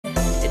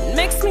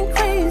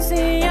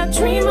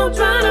dream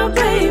about our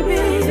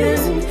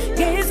babies.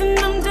 Gazing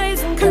them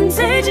days and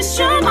contagious,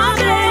 you're my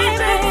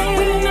baby.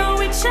 We know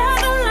each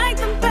other like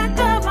the back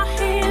of our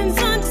hands.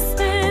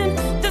 Understand,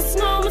 there's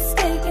no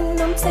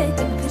mistaking, I'm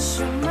taking, 'cause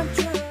you're my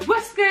dream.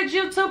 What's good,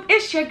 YouTube?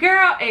 It's your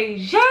girl,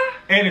 Asia.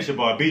 And it's your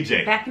boy,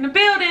 BJ. Back in the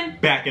building.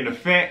 Back in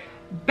effect.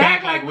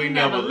 Back like we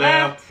never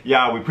left.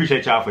 Y'all, we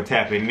appreciate y'all for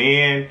tapping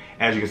in.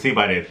 As you can see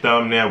by that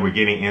thumbnail, we're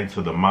getting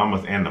into the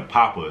mamas and the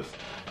papas.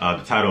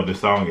 The title of this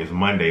song is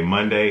Monday,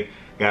 Monday.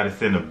 Gotta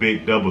send a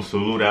big double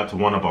salute out to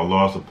one of our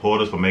loyal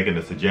supporters for making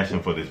the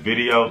suggestion for this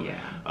video. Yeah.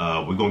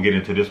 We're gonna get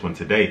into this one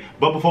today.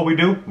 But before we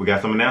do, we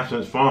got some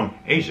announcements from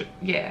Asia.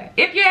 Yeah.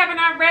 If you haven't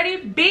already,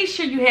 be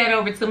sure you head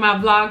over to my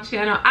vlog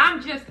channel. I'm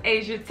Just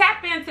Asia.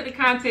 Tap into the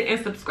content and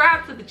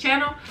subscribe to the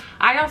channel.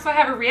 I also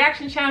have a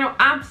reaction channel.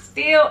 I'm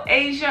Still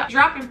Asia,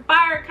 dropping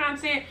fire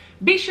content.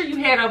 Be sure you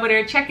head over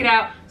there, check it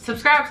out,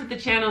 subscribe to the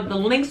channel. The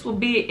links will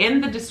be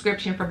in the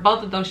description for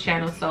both of those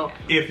channels. So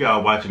if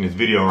y'all watching this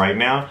video right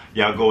now,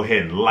 y'all go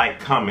ahead and like,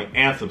 comment,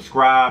 and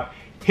subscribe.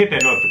 Hit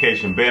that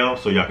notification bell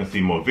so y'all can see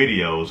more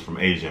videos from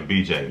Asia and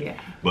BJ. Yeah.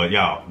 But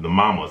y'all, the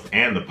mamas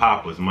and the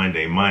papas,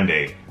 Monday,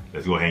 Monday.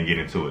 Let's go ahead and get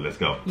into it. Let's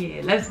go.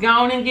 Yeah, let's go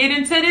on and get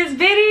into this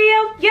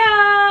video,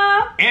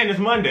 y'all. And it's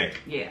Monday.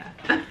 Yeah.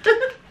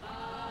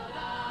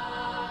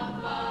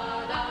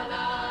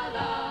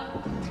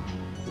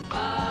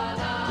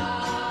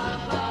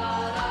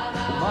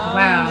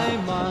 Wow.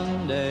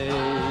 Monday,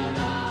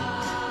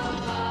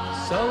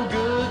 so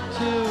good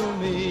to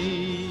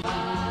me.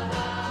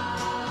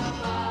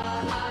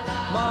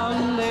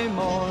 Monday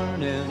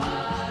morning,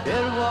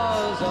 it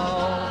was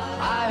all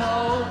I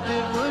hoped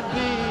it would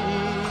be.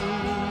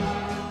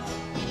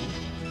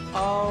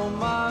 Oh,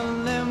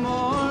 Monday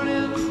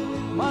morning,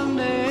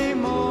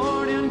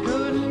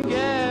 couldn't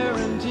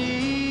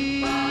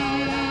guarantee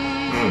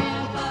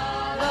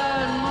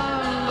that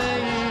Monday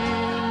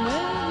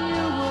evening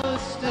you would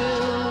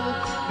still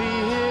be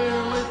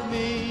here with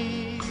me.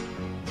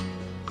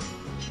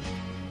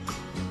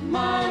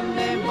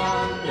 Monday,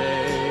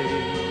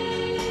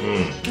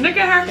 Look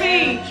at her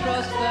feet.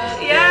 trust that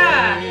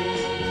Yeah.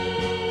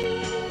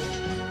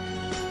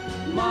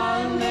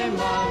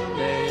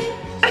 Monday,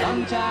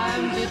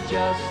 sometimes it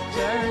just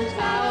turns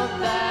out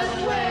that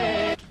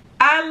way.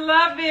 I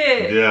love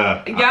it.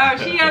 Yeah. Y'all,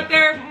 she out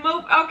there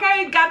move.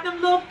 Okay, got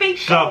them little feet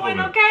Shuffling.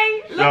 going.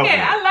 Okay, look Shuffling. at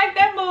it. I like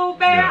that move,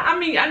 man. Yeah. I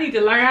mean, I need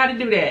to learn how to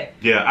do that.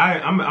 Yeah,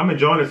 I'm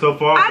enjoying it so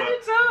far. I but, do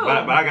too.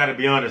 But I gotta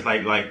be honest,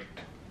 like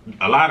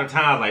a lot of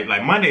times,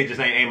 like Monday just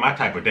ain't my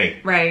type of day.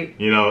 Right.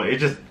 You know, it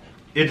just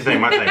ain't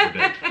my type of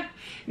day.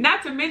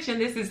 Not to mention,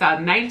 this is a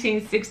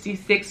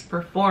 1966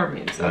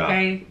 performance.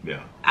 Okay.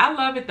 Yeah. I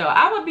love it though.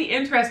 I would be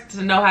interested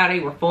to know how they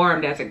were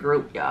formed as a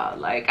group, y'all.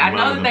 Like, I know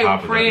Mamas that and they were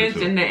papas, I do friends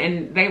too.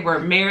 and they were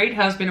married,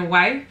 husband and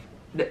wife.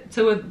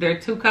 They're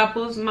two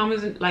couples,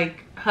 mamas,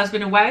 like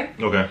husband and wife.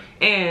 Okay.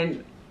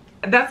 And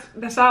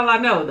that's all I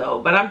know though.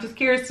 But I'm just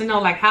curious to know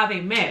like how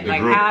they met, The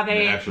like group, how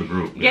they the actual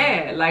group.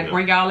 Yeah, like Yeah.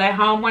 were y'all at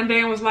home one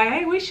day and was like,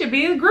 hey, we should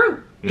be a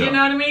group. Yeah. You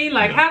know what I mean?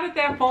 Like, Yeah. how did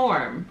that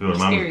form? It was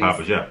I'm mamas and curious.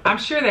 papas, yeah. I'm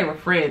sure they were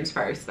friends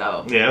first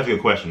though. Yeah, that's a good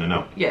question to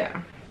know.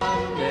 Yeah.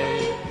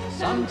 Monday,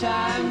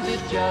 sometimes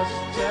it just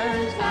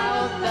turns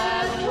out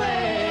that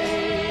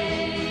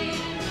way.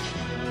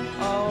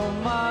 Oh,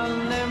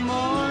 Monday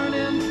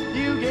morning,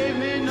 you gave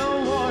me no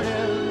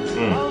warning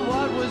of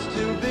what was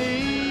to be.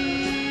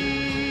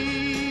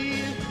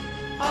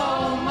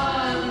 Oh,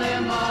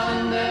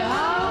 Monday,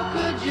 how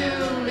could you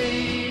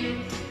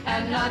leave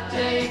and not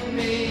take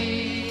me?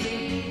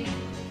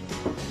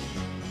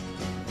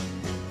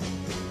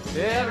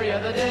 Every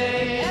other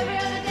day,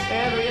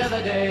 every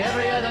other day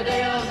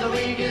of the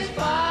week is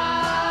fine,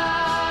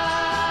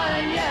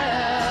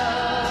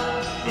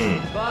 yeah.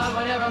 But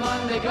whenever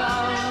Monday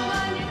comes,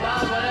 you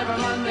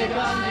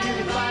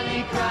can find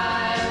me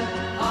crying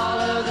all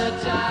of the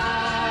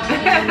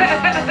time.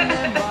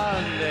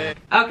 Monday.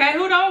 Okay,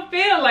 who don't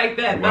feel like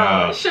that though?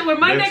 Wow. Shit, when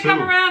Monday That come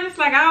too. around, it's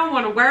like I don't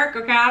want to work.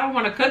 Okay, I don't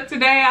want to cook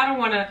today. I don't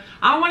want to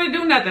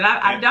do nothing.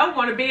 I don't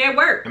want to be at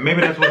work. And maybe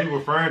that's what he's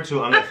referring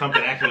to, unless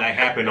something actually like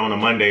happened on a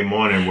Monday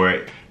morning,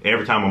 where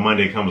every time a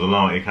Monday comes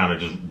along, it kind of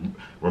just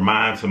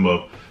reminds him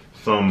of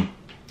something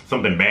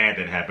bad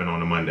that happened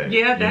on a Monday.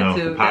 Yeah, that you know,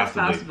 too. That's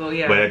possible,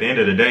 yeah. But at the end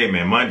of the day,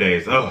 man,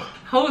 Mondays,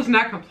 Who's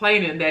not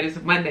complaining that it's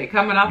Monday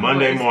coming off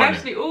Monday of morning.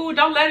 Especially, ooh,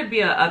 don't let it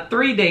be a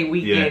 3-day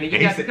weekend and you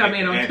got to come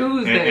in on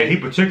Tuesday. And he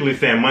particularly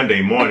saying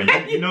Monday morning.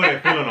 You know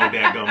that feeling on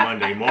that gun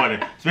Monday morning,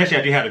 especially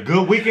after you had a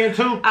good weekend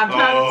too. I'm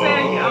trying to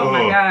tell you, oh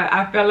my God,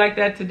 I felt like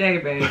that today,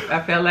 babe. I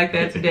felt like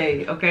that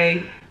today,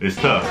 okay? It's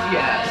tough.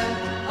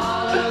 Yeah.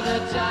 All of the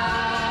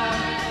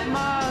time,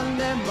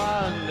 Monday,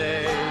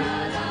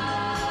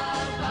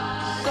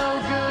 so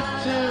good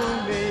to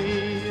me.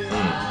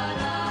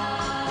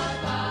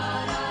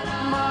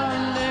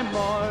 Monday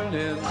morning,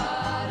 it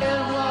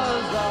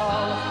was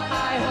all I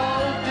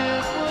hoped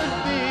it would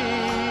be.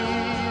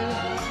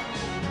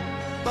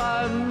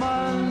 But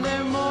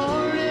Monday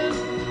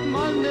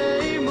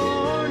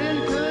morning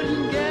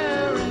couldn't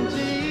guarantee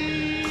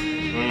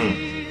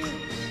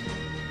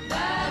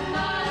that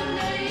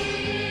Monday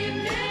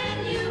evening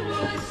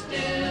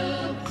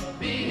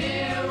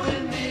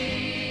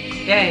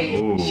Hey,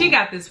 Ooh. she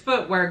got this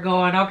footwork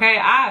going, okay?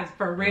 I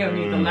for real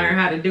need to learn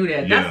how to do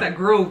that. Yeah. That's a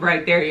groove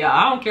right there, y'all.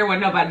 I don't care what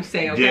nobody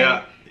say, okay?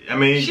 Yeah, I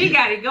mean, She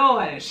got it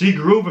going. She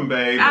grooving,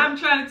 babe. I'm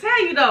trying to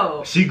tell you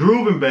though. She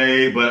grooving,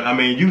 babe, but I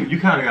mean, you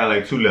kind of got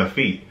like 2 left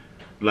feet.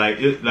 Like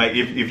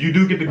if you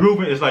do get the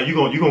grooving, it's like you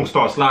gonna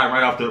start sliding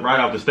right off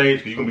the stage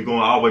because you're gonna be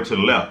going all the way to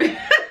the left. You're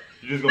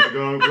just gonna be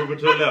going grooving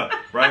to the left,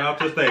 right off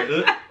the stage,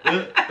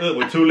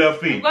 with 2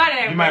 left feet.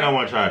 Whatever. You might not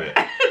want to try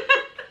that.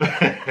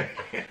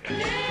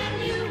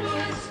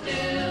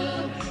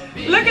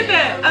 Look at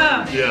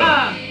that.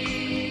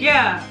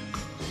 Yeah.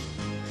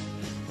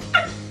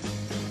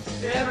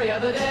 Every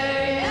other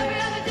day,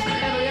 every other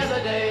day, every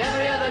other day,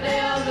 every other day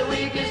of the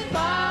week is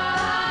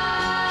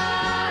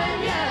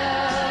fine,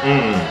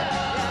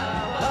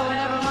 yeah. But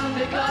whenever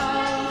Monday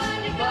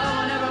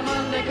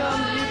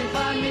comes, you can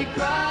find me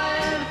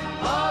crying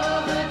all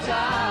of the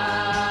time.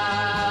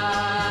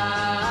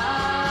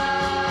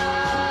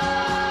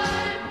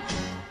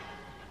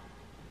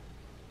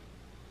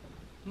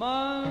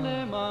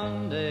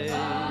 Monday.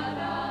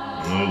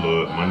 Oh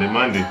Lord,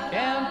 Monday.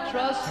 Can't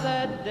trust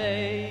that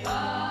day.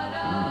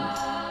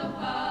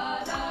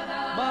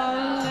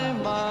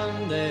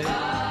 Monday. It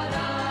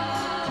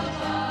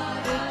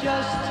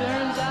just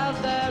turns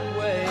out that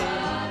way.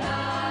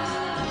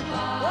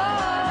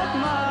 What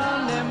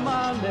Monday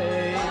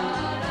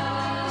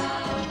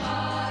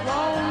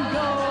won't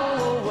go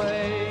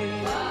away.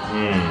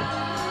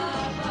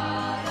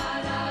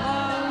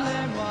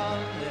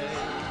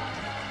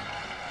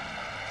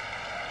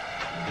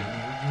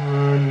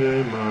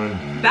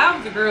 Monday. That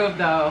was a groove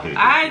though.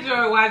 I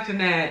enjoyed watching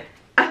that.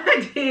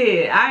 I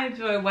did. I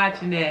enjoyed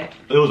watching that.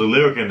 There was a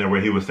lyric in there where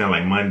he was saying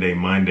like Monday,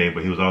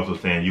 but he was also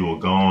saying you were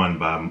gone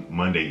by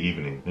Monday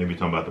evening. Maybe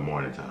talking about the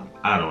morning time.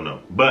 I don't know.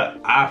 But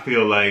I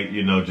feel like,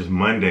 you know, just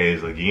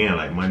Mondays again,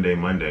 like Monday.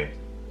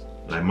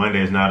 Like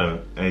Monday is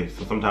not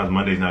so sometimes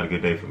Monday's not a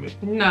good day for me.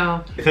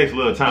 No. It takes a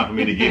little time for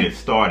me to get it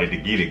started, to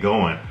get it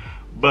going.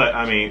 But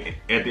I mean,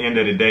 at the end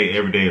of the day,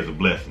 every day is a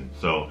blessing.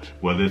 So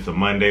whether it's a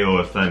Monday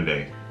or a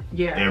Sunday,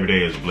 yeah, every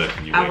day is a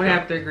blessing. I would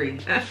have to agree.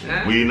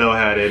 We know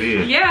how that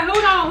is. Yeah,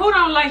 who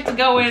don't like to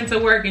go into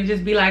work and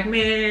just be like,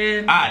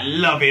 man, I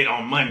love it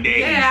on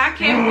Monday. Yeah, I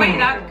can't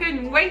wait. I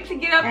couldn't wait to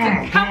get up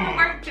to come to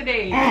work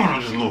today. I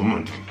just love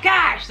Monday.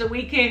 Gosh, the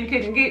weekend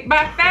couldn't get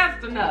by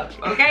fast enough,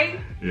 okay?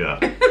 Yeah.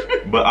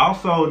 But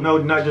also, no,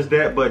 not just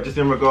that, but just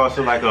in regards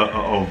to like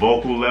a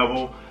vocal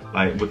level,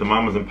 like with the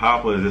Mamas and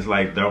Papas, it's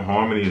like their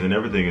harmonies and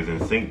everything is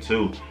in sync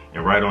too,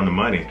 and right on the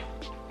money.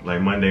 Like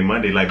Monday,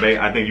 like babe,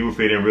 I think you would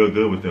fit in real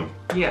good with them.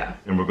 Yeah.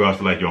 In regards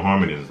to like your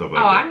harmonies and stuff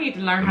like that. I need to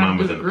learn how to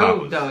do the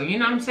groove though. You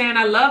know what I'm saying?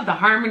 I love the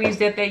harmonies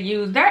that they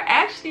use. They're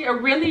actually a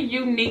really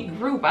unique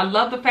group. I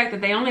love the fact that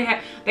they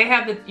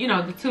have the, you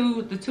know, the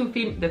two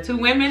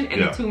women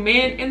and the 2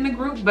 men in the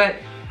group, but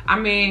I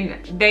mean,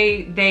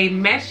 they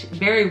mesh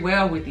very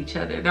well with each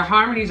other. Their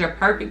harmonies are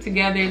perfect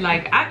together.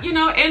 Like I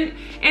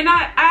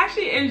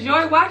actually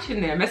enjoy watching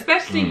them,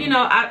 especially you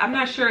know, I'm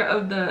not sure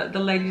of the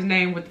lady's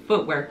name with the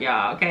footwork,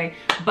 y'all. Okay,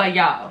 but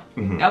y'all,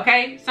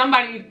 okay,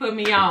 somebody put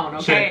me on.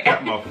 Okay, check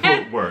out my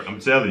footwork. I'm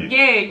telling you.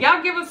 Yeah,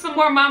 y'all give us some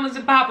more Mamas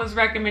and Papas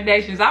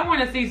recommendations. I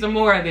want to see some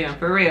more of them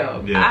for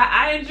real. Yeah,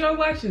 I enjoy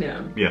watching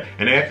them. Yeah,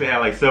 and they actually had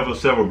like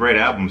several great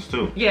albums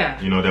too. Yeah,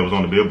 you know, that was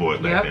on the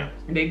billboards back then.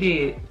 They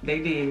did.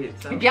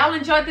 So if y'all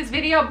enjoyed this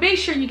video, be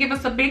sure you give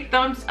us a big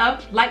thumbs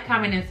up, like,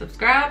 comment, and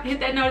subscribe.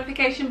 Hit that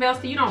notification bell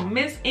so you don't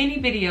miss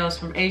any videos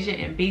from Asia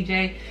and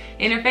BJ.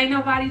 And if ain't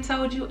nobody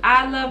told you,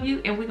 I love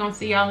you, and we're gonna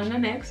see y'all in the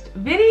next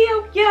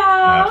video,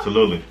 y'all.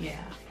 Absolutely. Yeah.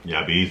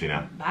 Y'all be easy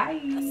now. Bye.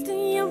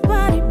 Your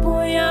body,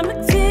 boy, I'm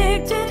a